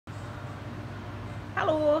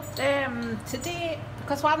Hello, today,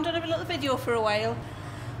 because I haven't done a little video for a while,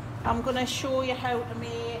 I'm going to show you how to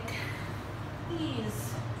make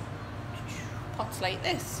these pots like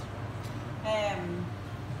this.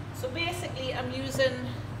 So basically I'm using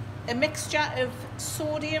a mixture of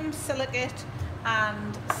sodium silicate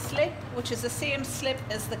and slip, which is the same slip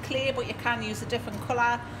as the clay, but you can use a different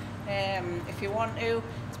colour if you want to.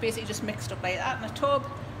 It's basically just mixed up like that in a tub.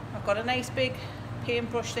 I've got a nice big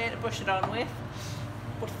paintbrush there to brush it on with.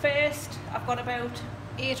 But first, I've got about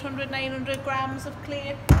 800-900 grams of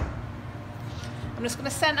clay. I'm just going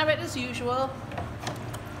to centre it as usual.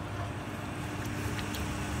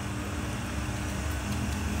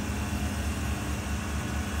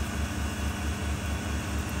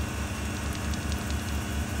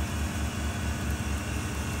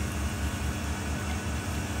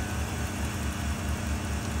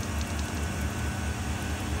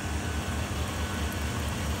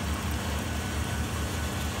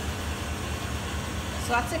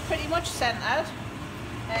 So that's it, pretty much centred.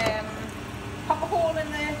 Pop a hole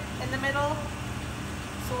in the middle.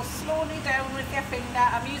 So slowly down with your finger.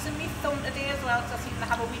 I'm using my thumb today as well because I seem to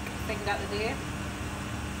have a weak finger today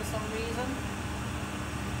for some reason.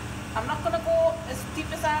 I'm not going to go as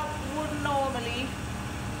deep as I would normally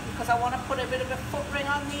because I want to put a bit of a foot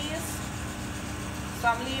ring on these.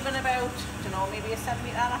 So I'm leaving about, I don't know, maybe 1.5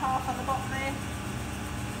 centimetres on the bottom there.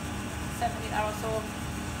 Centimetre or so.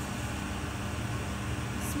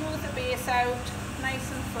 Smooth the base out, nice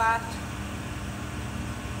and flat,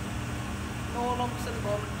 no lumps and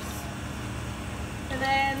bumps. And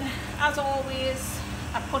then, as always,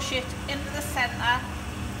 I push it into the centre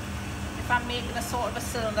if I'm making a sort of a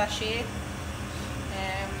cylinder shape.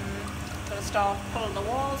 I'm going to start pulling the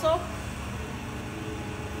walls up.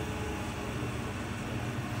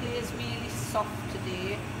 Clay is really soft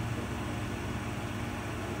today,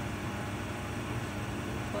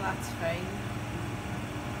 but that's fine.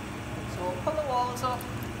 So pull the walls up.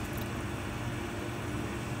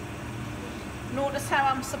 Notice how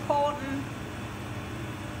I'm supporting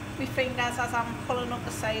my fingers as I'm pulling up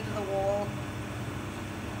the side of the wall.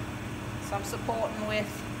 So I'm supporting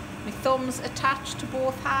with my thumbs attached to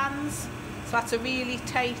both hands. So that's a really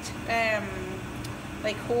tight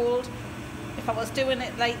like hold. If I was doing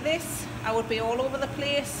it like this, I would be all over the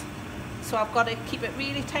place. So I've got to keep it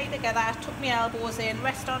really tight together. I tuck my elbows in,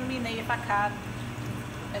 rest on my knee if I can.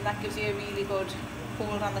 And that gives you a really good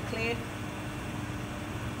hold on the clay.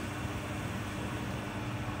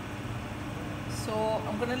 So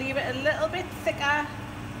I'm going to leave it a little bit thicker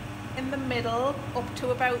in the middle up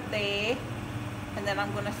to about there, and then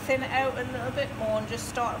I'm going to thin it out a little bit more and just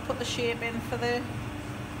start to put the shape in for the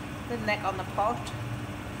neck on the pot.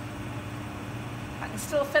 I can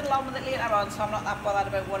still fiddle on with it later on, so I'm not that bothered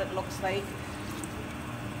about what it looks like.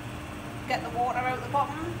 Get the water out the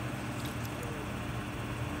bottom.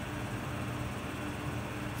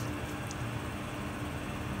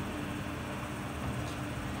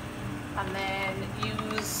 And then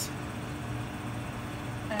use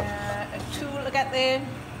a tool to get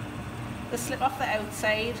the slip off the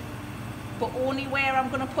outside, but only where I'm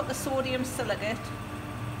going to put the sodium silicate.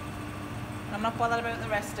 I'm not bothered about the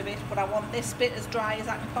rest of it, but I want this bit as dry as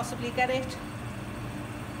I can possibly get it.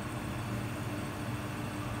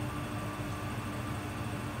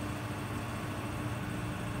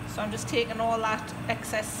 So I'm just taking all that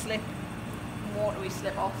excess slip and watery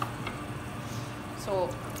slip off.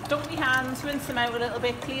 So dunk my hands, rinse them out a little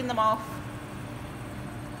bit, clean them off,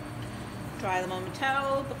 dry them on my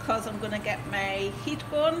towel because I'm going to get my heat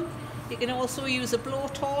gun. You can also use a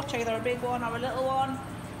blowtorch, either a big one or a little one,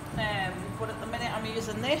 but at the minute I'm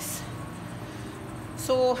using this.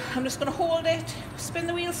 So I'm just going to hold it, spin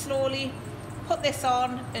the wheel slowly, put this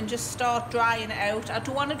on and just start drying it out. I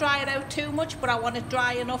don't want to dry it out too much, but I want it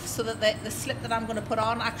dry enough so that the slip that I'm going to put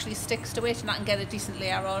on actually sticks to it and I can get a decent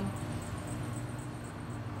layer on.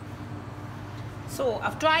 So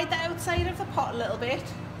I've dried the outside of the pot a little bit.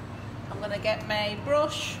 I'm going to get my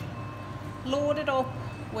brush loaded up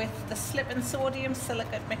with the slip and sodium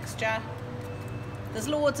silicate mixture. There's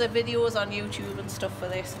loads of videos on YouTube and stuff for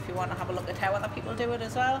this if you want to have a look at how other people do it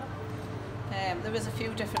as well. There is a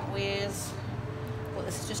few different ways, but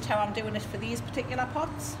this is just how I'm doing it for these particular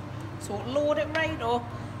pots. So load it right up,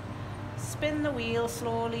 spin the wheel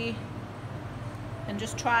slowly, and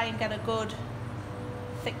just try and get a good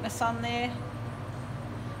thickness on there.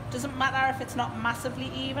 Doesn't matter if it's not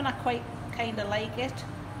massively even, I quite kind of like it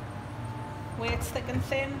where it's thick and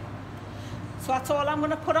thin. So that's all I'm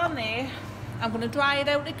going to put on there. I'm going to dry it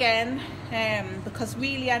out again because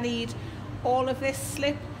really I need all of this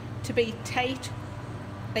slip to be tight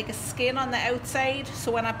like a skin on the outside,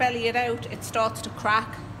 so when I belly it out it starts to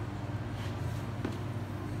crack.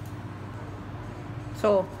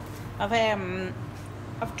 So I've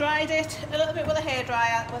dried it a little bit with a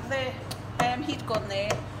hairdryer, with the heat gun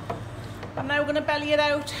there. I'm now going to belly it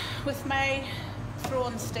out with my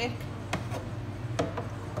throwing stick.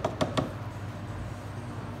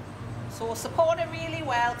 So support it really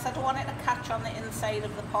well because I don't want it to catch on the inside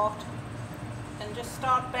of the pot, and just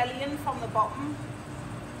start bellying from the bottom.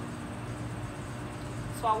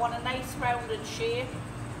 So I want a nice rounded shape.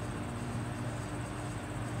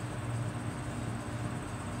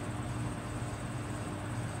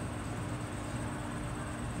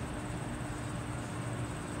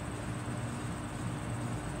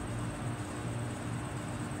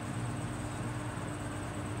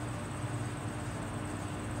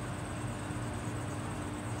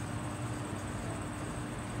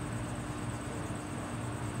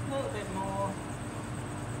 A little bit more.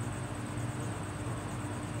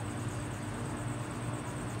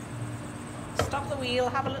 Stop the wheel,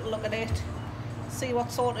 have a little look at it, see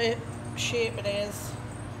what sort of shape it is.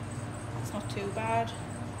 It's not too bad.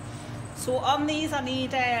 So on these I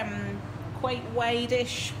need quite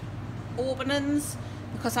wide-ish openings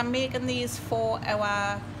because I'm making these for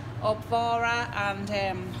our obvara and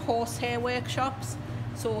horsehair workshops.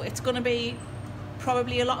 So it's going to be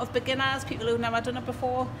probably a lot of beginners, people who've never done it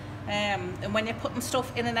before, and when you're putting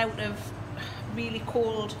stuff in and out of really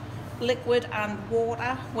cold liquid and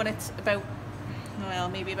water when it's about, well,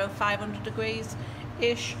 maybe about 500 degrees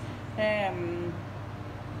ish,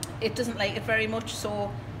 it doesn't like it very much.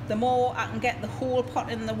 So the more I can get the whole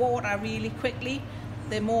pot in the water really quickly,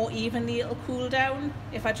 the more evenly it'll cool down.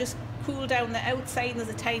 If I just cool down the outside and there's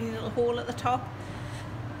a tiny little hole at the top,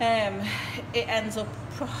 it ends up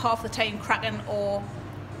half the time cracking or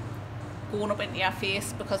going up into your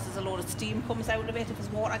face because there's a load of steam comes out of it. If there's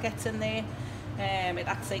water gets in there, it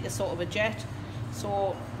acts like a sort of a jet.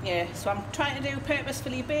 So yeah, so I'm trying to do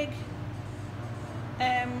purposefully big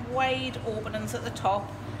wide openings at the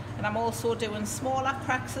top, and I'm also doing smaller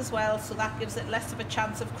cracks as well, so that gives it less of a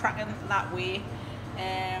chance of cracking that way.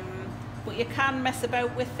 But you can mess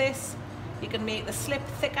about with this. You can make the slip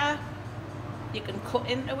thicker, you can cut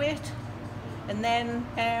into it and then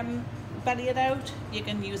belly it out. You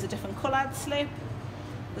can use a different coloured slip.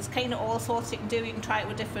 There's kind of all sorts you can do. You can try it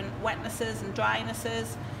with different wetnesses and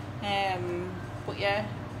drynesses. But yeah,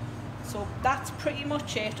 so that's pretty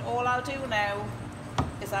much it. All I'll do now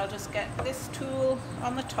is I'll just get this tool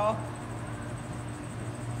on the top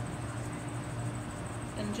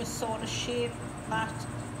and just sort of shape that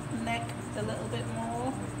neck a little bit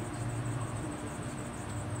more.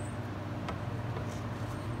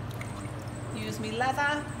 Use my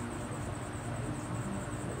leather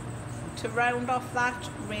to round off that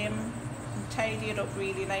rim and tidy it up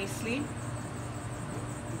really nicely.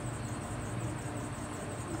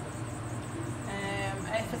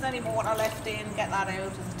 If there's any water left in, get that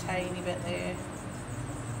out. There's a tiny bit there.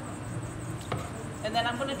 And then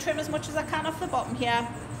I'm going to trim as much as I can off the bottom here.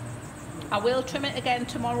 I will trim it again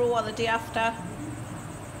tomorrow or the day after,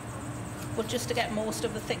 but just to get most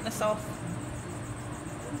of the thickness off.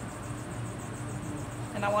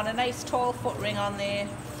 And I want a nice tall foot ring on there,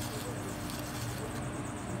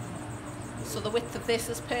 so the width of this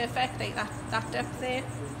is perfect, like that depth there.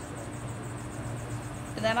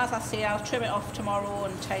 And then, as I say, I'll trim it off tomorrow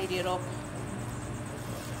and tidy it up.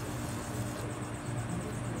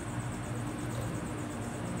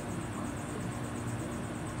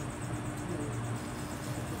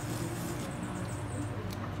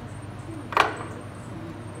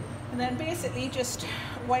 And then basically just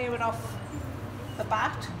wire it off the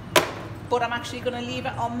bat, but I'm actually going to leave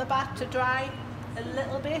it on the bat to dry a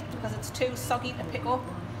little bit because it's too soggy to pick up.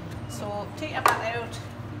 So take your bat out,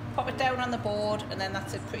 pop it down on the board, and then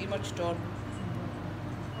that's it, pretty much done.